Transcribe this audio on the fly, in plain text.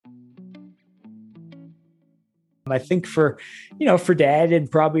I think for dad and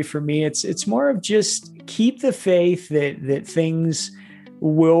probably for me, it's more of just keep the faith that things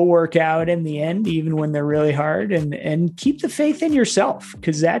will work out in the end, even when they're really hard, and keep the faith in yourself.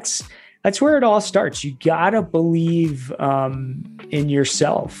 Cause that's where it all starts. You gotta believe, in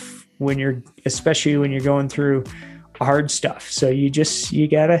yourself especially when you're going through hard stuff. So you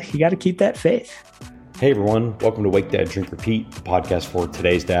gotta keep that faith. Hey everyone, welcome to Wake Dad Drink Repeat, the podcast for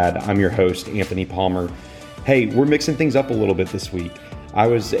today's dad. I'm your host, Anthony Palmer. Hey, we're mixing things up a little bit this week. I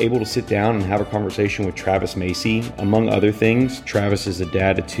was able to sit down and have a conversation with Travis Macy. Among other things, Travis is a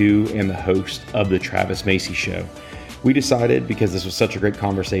dad of two and the host of the Travis Macy Show. We decided, because this was such a great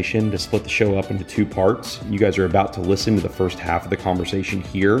conversation, to split the show up into two parts. You guys are about to listen to the first half of the conversation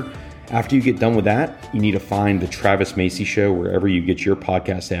here. After you get done with that, you need to find the Travis Macy Show wherever you get your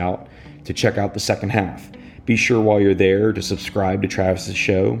podcast out to check out the second half. Be sure while you're there to subscribe to Travis's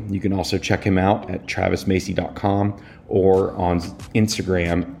show. You can also check him out at travismacy.com or on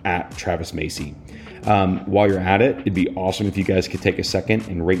Instagram at Travis Macy. While you're at it, it'd be awesome if you guys could take a second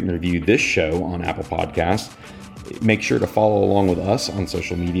and rate and review this show on Apple Podcasts. Make sure to follow along with us on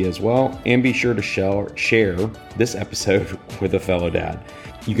social media as well, and be sure to share this episode with a fellow dad.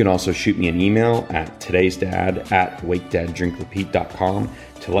 You can also shoot me an email at today'sdad@wakedaddrinkrepeat.com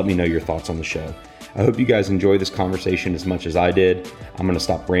to let me know your thoughts on the show. I hope you guys enjoy this conversation as much as I did. I'm going to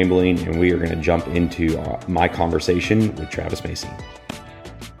stop rambling and we are going to jump into my conversation with Travis Macy.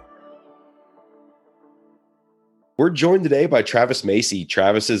 We're joined today by Travis Macy.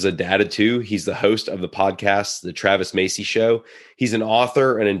 Travis is a dad of two. He's the host of the podcast, The Travis Macy Show. He's an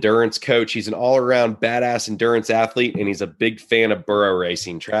author, an endurance coach. He's an all-around badass endurance athlete, and he's a big fan of burro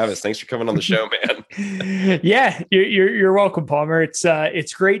racing. Travis, thanks for coming on the show, man. Yeah, you're welcome, Palmer.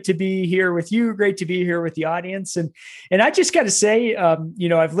 It's great to be here with you. Great to be here with the audience. And I just got to say,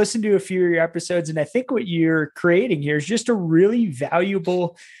 I've listened to a few of your episodes, and I think what you're creating here is just a really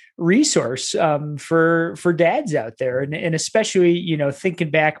valuable resource for dads out there. And especially, thinking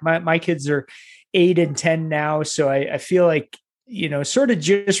back, my kids are 8 and 10 now. So I feel like, sort of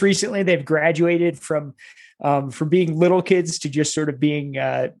just recently they've graduated from being little kids to just sort of being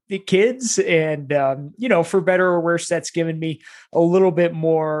kids. And, for better or worse, that's given me a little bit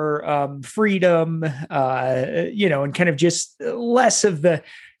more freedom, and kind of just less of the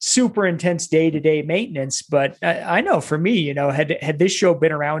super intense day-to-day maintenance. But I know for me, had this show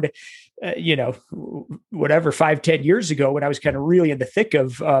been around, 5-10 years ago, when I was kind of really in the thick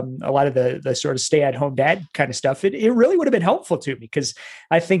of a lot of the sort of stay-at-home dad kind of stuff, it really would have been helpful to me, because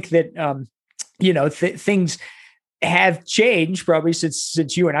I think that, things have changed probably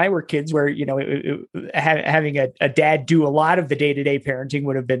since you and I were kids, where, having a dad do a lot of the day-to-day parenting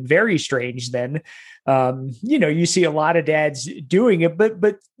would have been very strange then. You see a lot of dads doing it,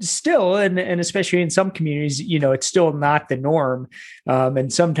 but still, and especially in some communities, it's still not the norm.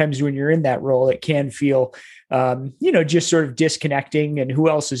 And sometimes when you're in that role, it can feel, just sort of disconnecting, and who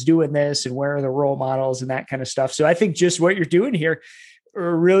else is doing this and where are the role models and that kind of stuff. So I think just what you're doing here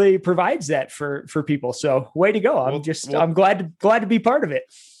really provides that for people. So way to go. I'm glad to be part of it.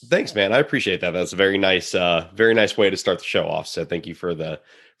 Thanks, man. I appreciate that. That's a very nice way to start the show off. So thank you for the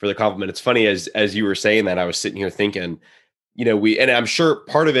compliment. It's funny, as you were saying that, I was sitting here thinking, and I'm sure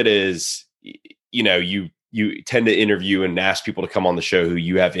part of it is, you tend to interview and ask people to come on the show who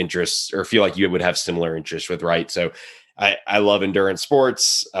you have interests or feel like you would have similar interests with. Right. So I love endurance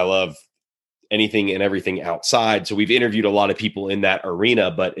sports. I love anything and everything outside. So we've interviewed a lot of people in that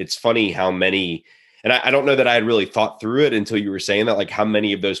arena, but it's funny how many, and I don't know that I had really thought through it until you were saying that, like how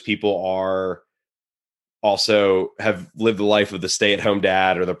many of those people are also have lived the life of the stay-at-home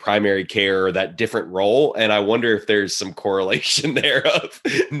dad or the primary care or that different role. And I wonder if there's some correlation there of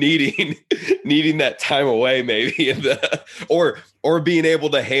needing that time away, maybe, or being able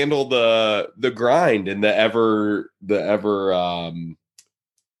to handle the grind and the ever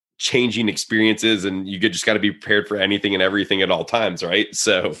changing experiences, and you just got to be prepared for anything and everything at all times, right?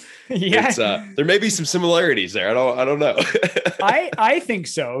 So yeah, there may be some similarities there. I don't know. I think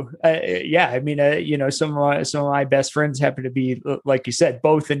so. Yeah, I mean, some of my best friends happen to be, like you said,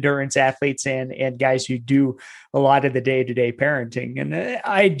 both endurance athletes and guys who do a lot of the day-to-day parenting, and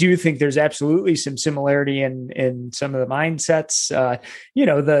I do think there's absolutely some similarity in some of the mindsets.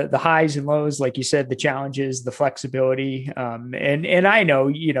 The highs and lows, like you said, the challenges, the flexibility, and I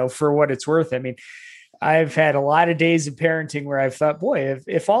know, for what it's worth, I mean, I've had a lot of days of parenting where I've thought, boy,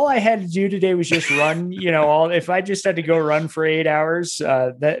 if all I had to do today was just run, if I just had to go run for 8 hours,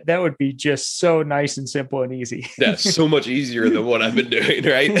 that would be just so nice and simple and easy. That's so much easier than what I've been doing,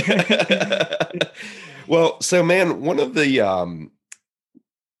 right? Well, so man, one of the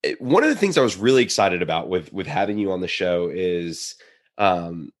one of the things I was really excited about with having you on the show is,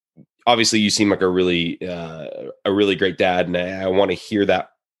 obviously you seem like a really great dad, and I want to hear that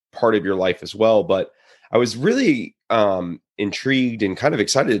part of your life as well. But I was really intrigued and kind of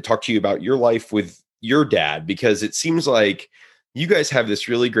excited to talk to you about your life with your dad, because it seems like you guys have this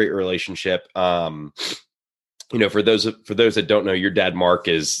really great relationship. For those that don't know, your dad, Mark,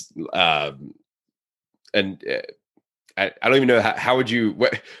 is and I don't even know how would you,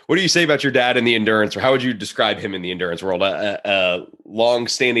 what do you say about your dad in the endurance, or how would you describe him in the endurance world? A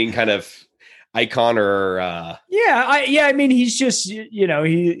long-standing kind of icon, or I mean, he's just,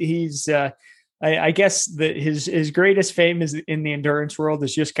 he's I guess that his greatest fame is in the endurance world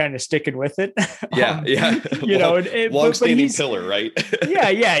is just kind of sticking with it. Long-standing pillar, right?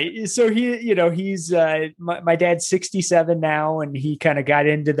 yeah. So he's my dad's 67 now, and he kind of got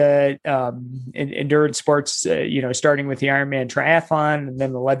into the endurance sports, starting with the Ironman triathlon, and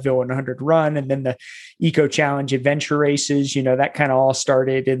then the Leadville 100 run, and then the Eco Challenge adventure races. That kind of all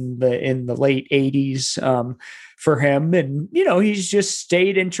started in the late 80s. For him. And, he's just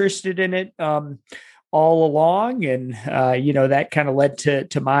stayed interested in it all along. And, that kind of led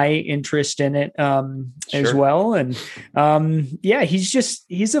to my interest in it as well. And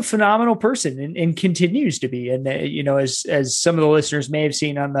he's a phenomenal person and continues to be. And, as some of the listeners may have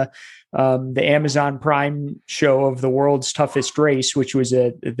seen on the Amazon Prime show of the world's toughest race, which was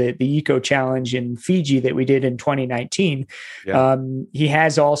the Eco Challenge in Fiji that we did in 2019. Yeah. He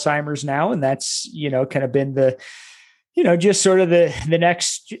has Alzheimer's now, and that's, kind of been the, just sort of the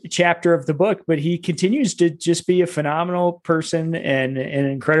next chapter of the book, but he continues to just be a phenomenal person and an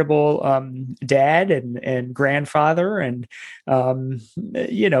incredible dad and grandfather. And,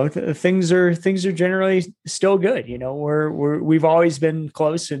 things are generally still good. We've always been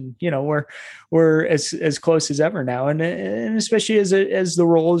close, and, we're as close as ever now. And especially as the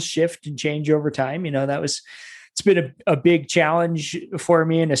roles shift and change over time, it's been a big challenge for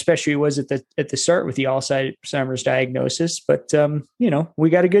me, and especially was at the start with the Alzheimer's diagnosis. But we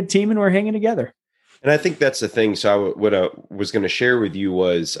got a good team, and we're hanging together. And I think that's the thing. So what I was going to share with you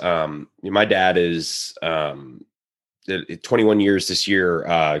was, my dad is 21 years this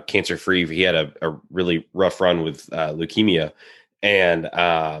year, cancer free. He had a really rough run with leukemia, and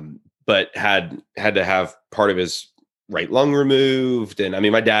but had to have part of his right lung removed. And I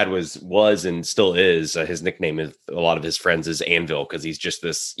mean, my dad was and still is, his nickname is, a lot of his friends, is Anvil, because he's just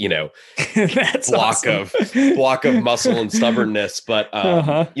this, block of muscle and stubbornness. But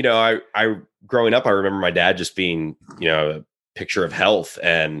I growing up, I remember my dad just being, a picture of health,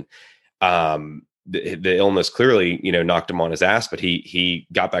 and the illness clearly, knocked him on his ass, but he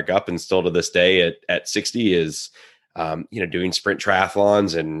got back up, and still to this day at 60 is, doing sprint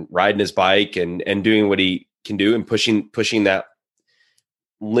triathlons and riding his bike and doing what he can do, and pushing that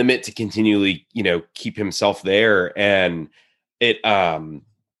limit to continually, keep himself there. And it,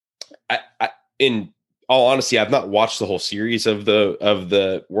 in all honesty, I've not watched the whole series of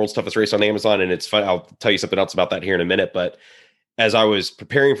the World's Toughest Race on Amazon, and it's fun. I'll tell you something else about that here in a minute. But as I was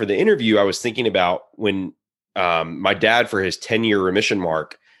preparing for the interview, I was thinking about when my dad, for his 10-year remission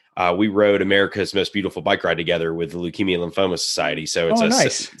mark, we rode America's Most Beautiful Bike Ride together with the Leukemia and Lymphoma Society. So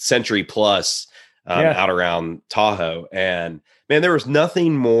it's century plus out around Tahoe. And man, there was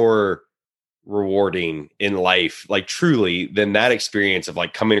nothing more rewarding in life, like truly, than that experience of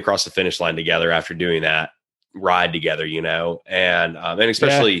like coming across the finish line together after doing that ride together, and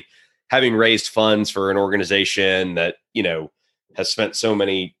especially having raised funds for an organization that, has spent so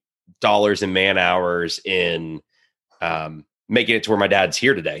many dollars and man hours in making it to where my dad's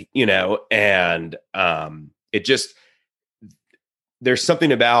here today, and it just, there's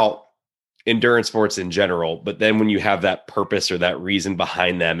something about endurance sports in general, but then when you have that purpose or that reason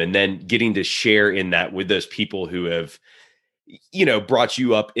behind them, and then getting to share in that with those people who have, brought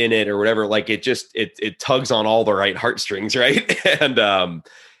you up in it or whatever, like it tugs on all the right heartstrings. Right. And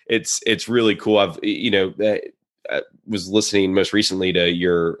it's really cool. I've, I was listening most recently to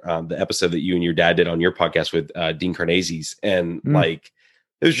your, the episode that you and your dad did on your podcast with Dean Karnazes, and like,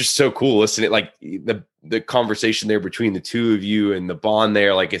 it was just so cool listening, like the conversation there between the two of you and the bond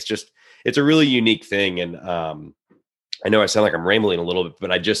there. Like, it's a really unique thing. And I know I sound like I'm rambling a little bit,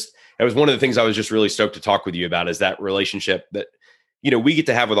 but it was one of the things I was just really stoked to talk with you about, is that relationship that, we get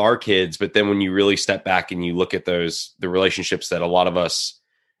to have with our kids. But then when you really step back and you look at the relationships that a lot of us,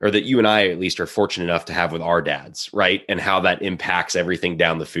 or that you and I at least, are fortunate enough to have with our dads, right? And how that impacts everything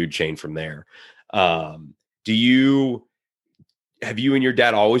down the food chain from there. Have you and your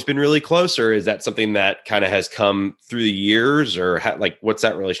dad always been really close, or is that something that kind of has come through the years, or what's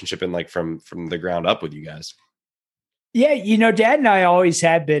that relationship been like from the ground up with you guys? Yeah, Dad and I always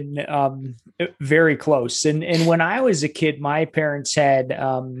have been very close. And when I was a kid, my parents had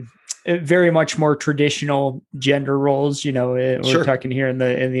very much more traditional gender roles. We're Sure. talking here in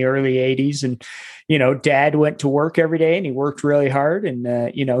the early '80s, and Dad went to work every day and he worked really hard.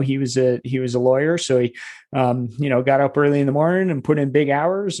 And he was a lawyer, so he got up early in the morning and put in big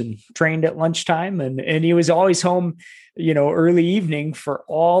hours and trained at lunchtime, and he was always home early evening for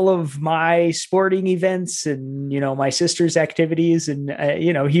all of my sporting events and, my sister's activities. And,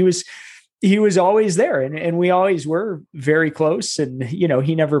 he was always there, and we always were very close. And,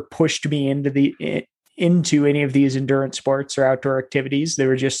 he never pushed me into any of these endurance sports or outdoor activities. They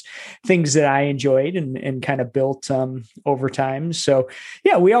were just things that I enjoyed and kind of built over time. So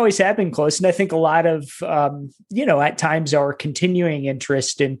yeah, we always have been close. And I think a lot of, at times our continuing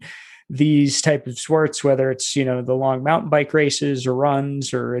interest in these type of sports, whether it's, the long mountain bike races or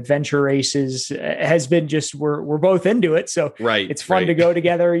runs or adventure races, has been just, we're both into it. So right, it's fun to go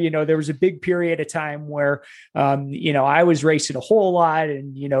together. There was a big period of time where, I was racing a whole lot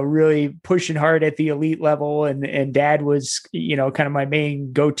and, really pushing hard at the elite level. And Dad was, kind of my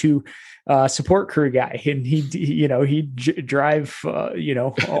main go-to support crew guy. And he'd drive,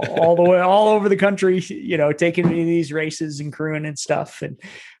 all the way, all over the country, taking me to these races and crewing and stuff. And,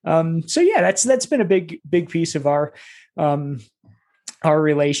 so yeah, that's been a big piece of our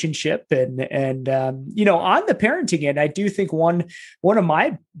relationship. And on the parenting end, I do think one of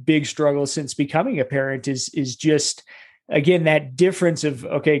my big struggles since becoming a parent is just, again, that difference of,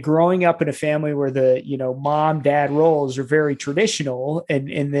 okay, growing up in a family where the, mom, dad roles are very traditional.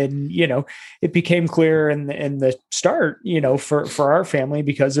 And then, it became clear in the start, for our family,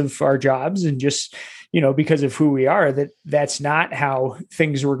 because of our jobs and just, because of who we are, that's not how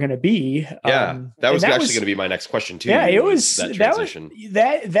things were going to be. Yeah. That was actually going to be my next question too. Yeah, it was that transition.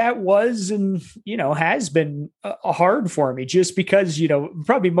 That was, and, has been hard for me just because,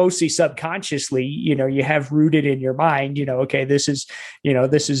 probably mostly subconsciously, you have rooted in your mind, okay, this is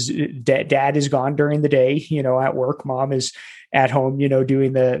dad is gone during the day, at work, mom is at home,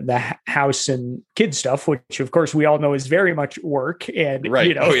 doing the house and kid stuff, which of course we all know is very much work and,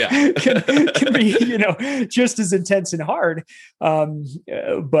 right. can be, just as intense and hard.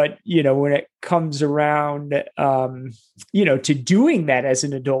 But, when it comes around, to doing that as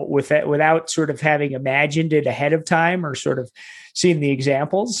an adult without sort of having imagined it ahead of time or sort of seeing the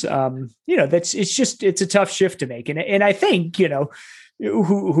examples, it's a tough shift to make. And I think,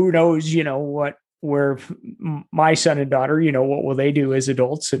 who knows, where my son and daughter, what will they do as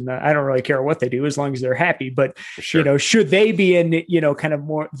adults? And I don't really care what they do as long as they're happy, but sure. Should they be in, kind of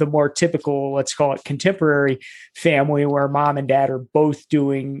the more typical, let's call it contemporary family where mom and dad are both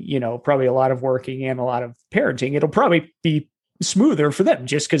doing, probably a lot of working and a lot of parenting, it'll probably be smoother for them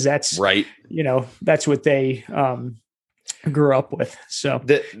just because that's right. That's what they grew up with. So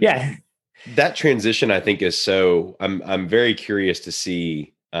yeah, that transition I think is so, I'm very curious to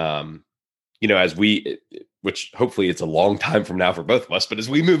see, as which hopefully it's a long time from now for both of us, but as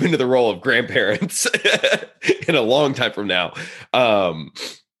we move into the role of grandparents in a long time from now,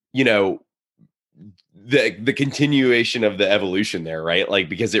 the continuation of the evolution there, right? Like,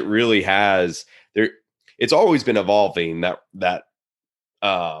 because it really has it's always been evolving that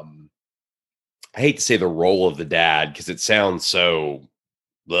I hate to say the role of the dad, because it sounds so,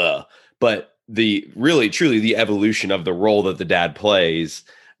 but truly the evolution of the role that the dad plays,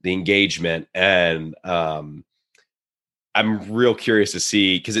 the engagement. And I'm real curious to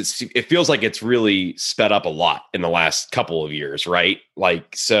see, because it feels like it's really sped up a lot in the last couple of years, right?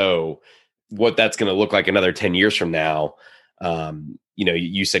 Like, so what that's going to look like another 10 years from now.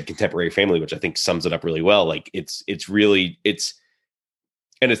 You said contemporary family, which I think sums it up really well. Like and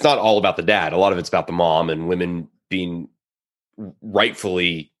it's not all about the dad. A lot of it's about the mom and women being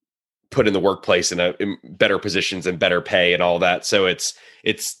rightfully put in the workplace in better positions and better pay and all that. So it's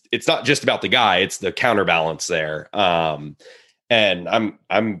not just about the guy, it's the counterbalance there. And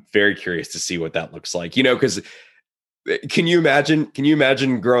I'm very curious to see what that looks like, because can you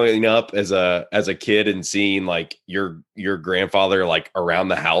imagine growing up as a kid and seeing like your grandfather like around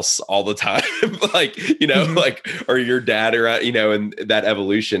the house all the time, like, Mm-hmm. like, or your dad around, and that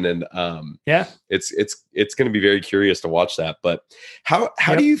evolution. And yeah, it's going to be very curious to watch that. But how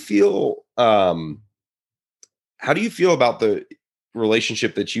do you feel? How do you feel about the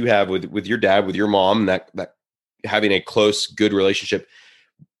relationship that you have with your dad, with your mom, that having a close, good relationship?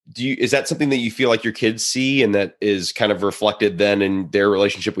 Is that something that you feel like your kids see and that is kind of reflected then in their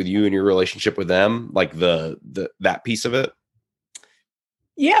relationship with you and your relationship with them, like that piece of it?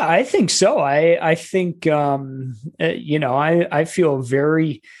 Yeah, I think so. I think, I feel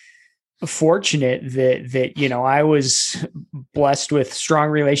very fortunate that, I was blessed with strong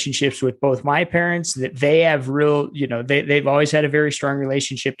relationships with both my parents, that they have they've always had a very strong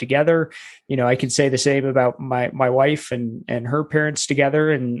relationship together. I can say the same about my wife and her parents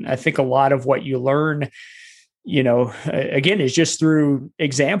together. And I think a lot of what you learn, again, is just through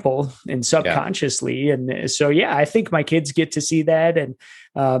example and subconsciously. Yeah. And so, I think my kids get to see that. And,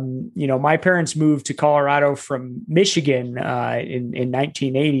 my parents moved to Colorado from Michigan in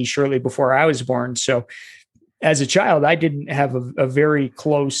 1980, shortly before I was born. So as a child, I didn't have a very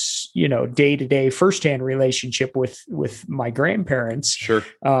close, day-to-day firsthand relationship with my grandparents. Sure.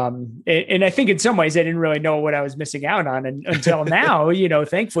 And I think in some ways I didn't really know what I was missing out on until now,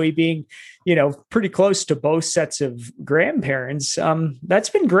 thankfully being, pretty close to both sets of grandparents. That's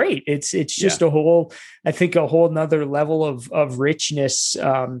been great. It's just a whole nother level of richness,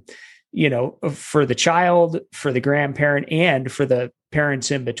 for the child, for the grandparent, and for the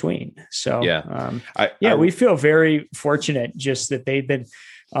parents in between. So, we feel very fortunate just that they've been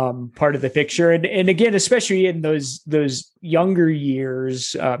part of the picture. And again, especially in those younger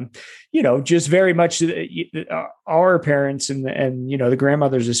years, just very much our parents and the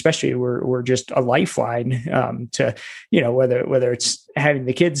grandmothers especially were just a lifeline to, whether it's having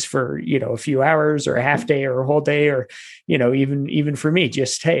the kids for, a few hours or a half day or a whole day, or, even for me,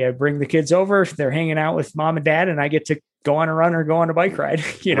 just, hey, I bring the kids over, they're hanging out with mom and dad, and I get to go on a run or go on a bike ride.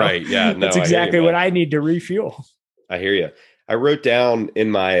 Right. Yeah. No, that's exactly what I need to refuel. I hear you. I wrote down in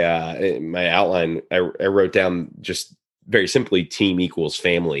my outline, I wrote down just very simply, team equals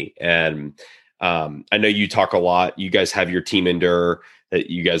family. And I know you talk a lot. You guys have your Team Endure that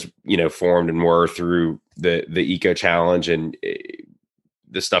you guys, formed and were through the Eco Challenge and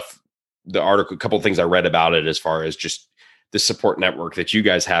the stuff, the article, a couple of things I read about it as far as just the support network that you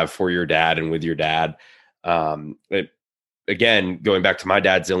guys have for your dad and with your dad. Again, going back to my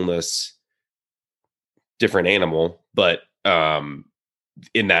dad's illness, different animal, but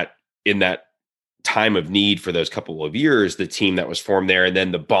in that time of need for those couple of years, the team that was formed there, and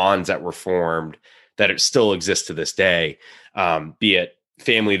then the bonds that were formed that it still exists to this day, be it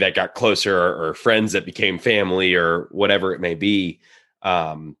family that got closer or friends that became family or whatever it may be.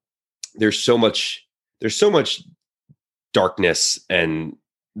 There's so much darkness and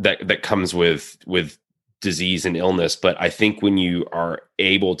that comes with disease and illness. But I think when you are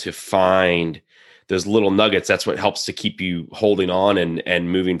able to find those little nuggets, that's what helps to keep you holding on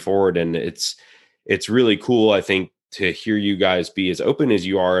and moving forward. And it's really cool, I think, to hear you guys be as open as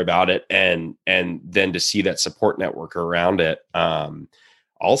you are about it, and then to see that support network around it.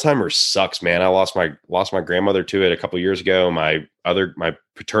 Alzheimer's sucks, man. I lost my grandmother to it a couple of years ago. My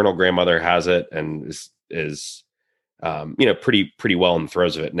paternal grandmother has it and is pretty well in the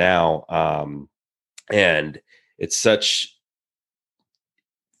throes of it now. And it's such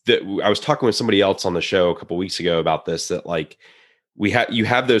that I was talking with somebody else on the show a couple of weeks ago about this, that like you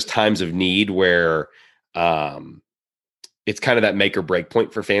have those times of need where it's kind of that make or break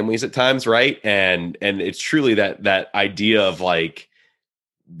point for families at times. Right. And it's truly that idea of like,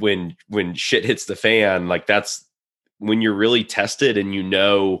 when shit hits the fan, like that's when you're really tested and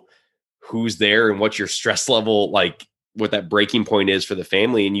who's there and what your stress level, like what that breaking point is for the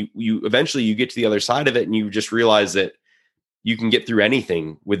family. And you eventually you get to the other side of it and you just realize that you can get through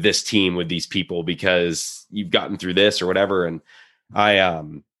anything with this team, with these people, because you've gotten through this or whatever. And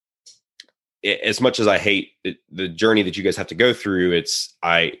as much as I hate the journey that you guys have to go through,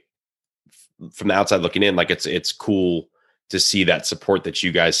 from the outside looking in, like it's cool to see that support that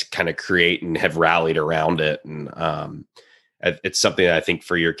you guys kind of create and have rallied around it. And it's something that I think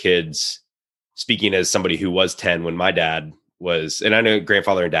for your kids, speaking as somebody who was 10 when my dad was, and I know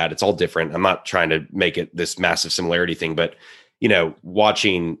grandfather and dad, it's all different. I'm not trying to make it this massive similarity thing, but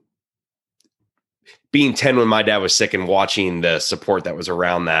being 10 when my dad was sick and watching the support that was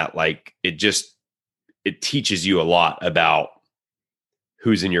around that, like it teaches you a lot about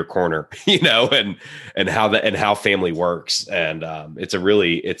who's in your corner, and how family works. And it's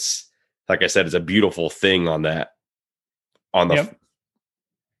like I said, it's a beautiful thing on the,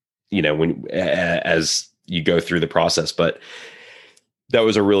 when, as you go through the process. But that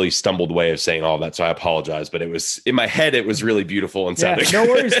was a really stumbled way of saying all that. So I apologize, but it was in my head, it was really beautiful and sounding. No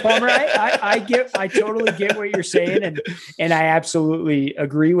worries, Palmer. I totally get what you're saying. And I absolutely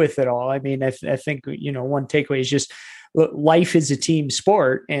agree with it all. I mean, I think, one takeaway is just life is a team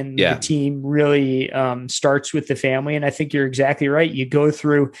sport, and the team really starts with the family. And I think you're exactly right. You go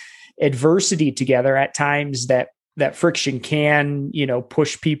through adversity together at times that friction can,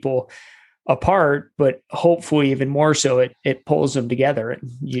 push people apart, but hopefully even more so it pulls them together, and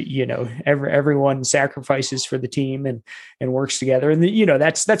everyone sacrifices for the team and works together. And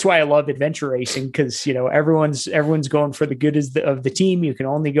that's why I love adventure racing, because everyone's going for the good of the team. You can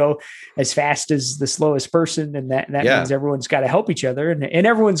only go as fast as the slowest person, and that means everyone's got to help each other, and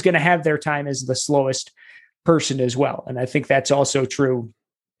everyone's going to have their time as the slowest person as well. And I think that's also true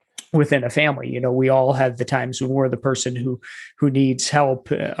within a family. We all have the times when we're the person who needs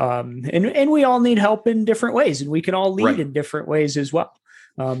help. And we all need help in different ways, and we can all lead in different ways as well.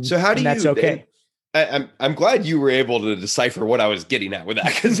 So how do you, that's okay. I'm glad you were able to decipher what I was getting at with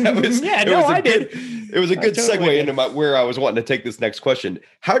that. Cause that was, I did. It was a good segue into where I was wanting to take this next question.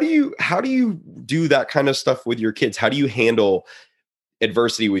 How do you do that kind of stuff with your kids? How do you handle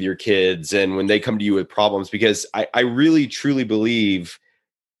adversity with your kids and when they come to you with problems? Because I really truly believe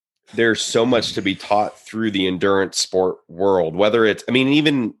there's so much to be taught through the endurance sport world, whether it's,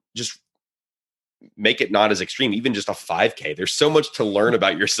 even just make it not as extreme, even just a 5K. There's so much to learn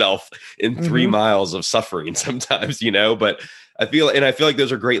about yourself in 3 miles of suffering sometimes, but I feel like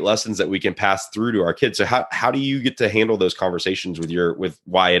those are great lessons that we can pass through to our kids. So how do you get to handle those conversations with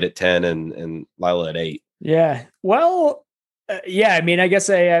Wyatt at 10 and Lila at 8? Yeah. Well, I guess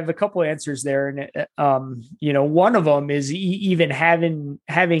I have a couple answers there. And, one of them is even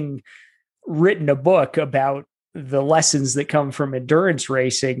having written a book about the lessons that come from endurance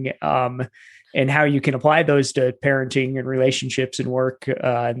racing, and how you can apply those to parenting and relationships and work,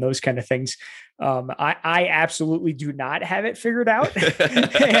 and those kind of things. I absolutely do not have it figured out.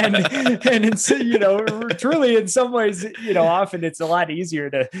 and it's, truly in some ways, often it's a lot easier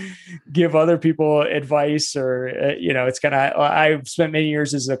to give other people advice, or, it's I've spent many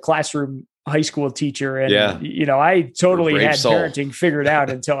years as a classroom high school techer, and, I totally had parenting figured out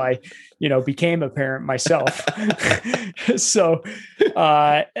until I, became a parent myself. So,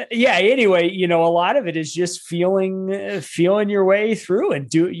 anyway, a lot of it is just feeling your way through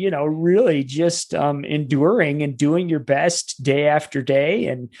and really just, enduring and doing your best day after day.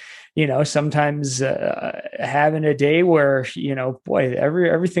 And, sometimes, having a day where,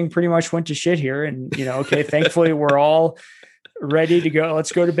 everything pretty much went to shit here, and, okay, thankfully we're all ready to go.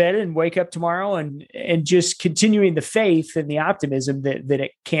 Let's go to bed and wake up tomorrow, and just continuing the faith and the optimism that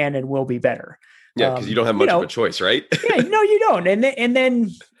it can and will be better. Yeah. Cause you don't have much of a choice, right? Yeah, no, you don't. And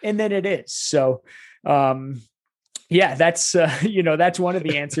then it is. So, that's, that's one of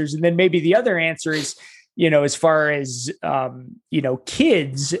the answers. And then maybe the other answer is, as far as,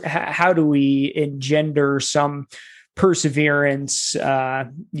 kids, how do we engender some perseverance,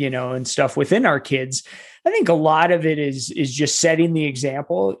 and stuff within our kids? I think a lot of it is just setting the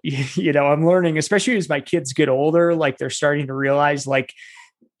example. I'm learning, especially as my kids get older, like they're starting to realize, like,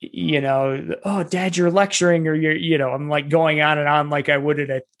 oh, Dad, you're lecturing, or I'm like going on and on like I would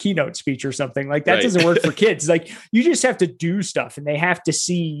at a keynote speech or something. Like that doesn't work for kids. Like you just have to do stuff, and they have to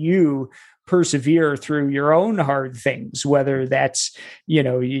see you persevere through your own hard things, whether that's,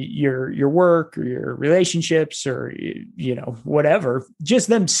 your work or your relationships or, whatever. Just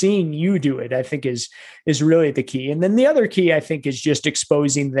them seeing you do it, I think is really the key. And then the other key, I think, is just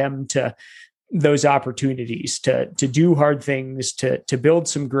exposing them to those opportunities to do hard things, to build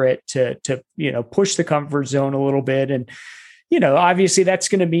some grit, to push the comfort zone a little bit. And, obviously that's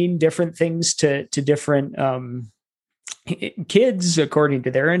going to mean different things to different, kids according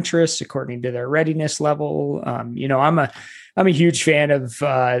to their interests, according to their readiness level. I'm a huge fan of,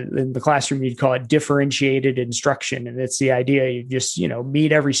 in the classroom, you'd call it differentiated instruction. And it's the idea you just,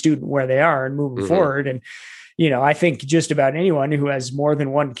 meet every student where they are and move them forward. And, I think just about anyone who has more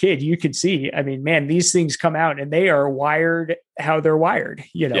than one kid, you can see, man, these things come out and they are wired how they're wired,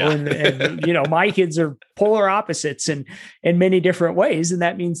 and my kids are polar opposites in many different ways. And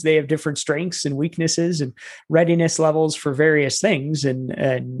that means they have different strengths and weaknesses and readiness levels for various things.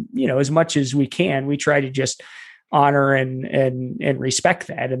 And as much as we can, we try to just honor and respect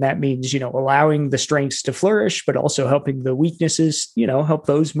that. And that means, allowing the strengths to flourish, but also helping the weaknesses, help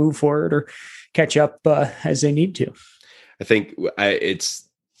those move forward or catch up as they need to. I think it's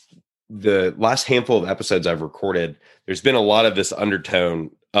the last handful of episodes I've recorded. There's been a lot of this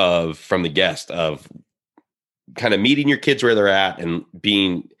undertone from the guest of kind of meeting your kids where they're at and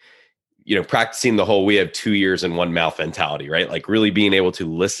being, practicing the whole, we have 2 ears and one mouth mentality, right? Like really being able to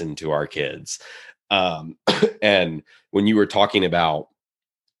listen to our kids. And when you were talking about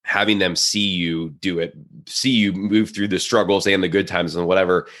having them see you do it, see you move through the struggles and the good times and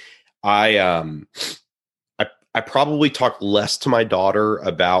whatever, I probably talk less to my daughter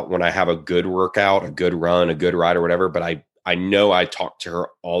about when I have a good workout, a good run, a good ride or whatever, but I know I talk to her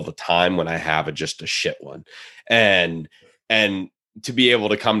all the time when I have just a shit one. And to be able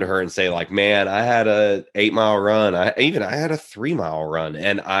to come to her and say like, man, I had a 8-mile run. I had a 3-mile run,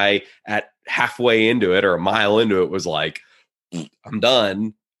 and I at halfway into it or a mile into it was like, I'm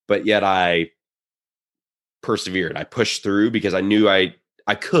done. But yet I persevered. I pushed through because I knew I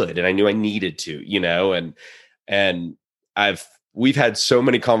could, and I knew I needed to, and we've had so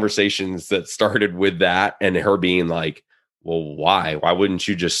many conversations that started with that and her being like, well, why wouldn't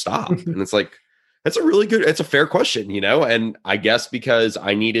you just stop? And it's like, it's a fair question, and I guess because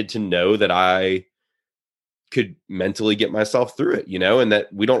I needed to know that I could mentally get myself through it, and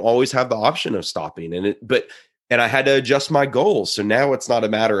that we don't always have the option of stopping. And I had to adjust my goals. So now it's not a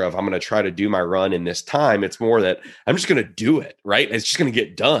matter of I'm going to try to do my run in this time. It's more that I'm just going to do it, right? It's just going to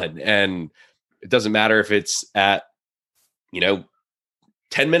get done. And it doesn't matter if it's at,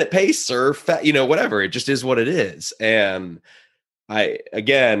 10-minute pace or whatever. It just is what it is. And I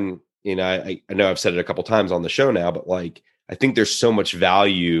know I've said it a couple times on the show now, but like, I think there's so much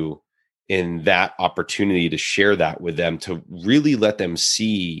value in that opportunity to share that with them, to really let them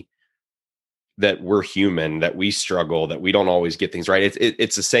see that we're human, that we struggle, that we don't always get things right.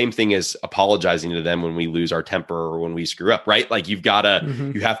 It's the same thing as apologizing to them when we lose our temper or when we screw up, right? Like you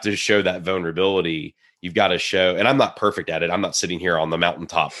have to show that vulnerability. You've got to show, and I'm not perfect at it. I'm not sitting here on the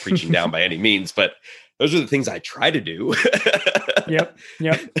mountaintop preaching down by any means, but those are the things I try to do. Yep.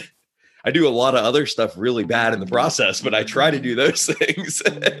 I do a lot of other stuff really bad in the process, but I try to do those things.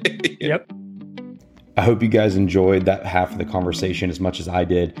 Yep. I hope you guys enjoyed that half of the conversation as much as I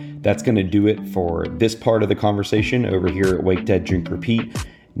did. That's going to do it for this part of the conversation over here at Wake, Dead, Drink, Repeat.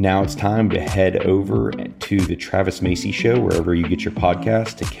 Now it's time to head over to the Travis Macy Show, wherever you get your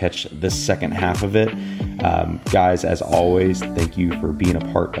podcast, to catch the second half of it. Guys, as always, thank you for being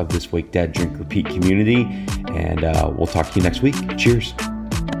a part of this Wake, Dead, Drink, Repeat community. And we'll talk to you next week. Cheers.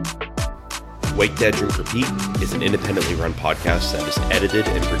 Wake, Dead, Drink, Repeat is an independently run podcast that is edited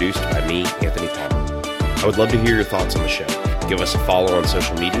and produced by me, Anthony Palmer. I would love to hear your thoughts on the show. Give us a follow on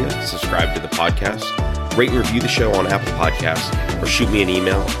social media, subscribe to the podcast, rate and review the show on Apple Podcasts, or shoot me an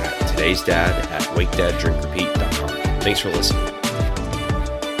email at todaysdad@wakedaddrinkrepeat.com. Thanks for listening.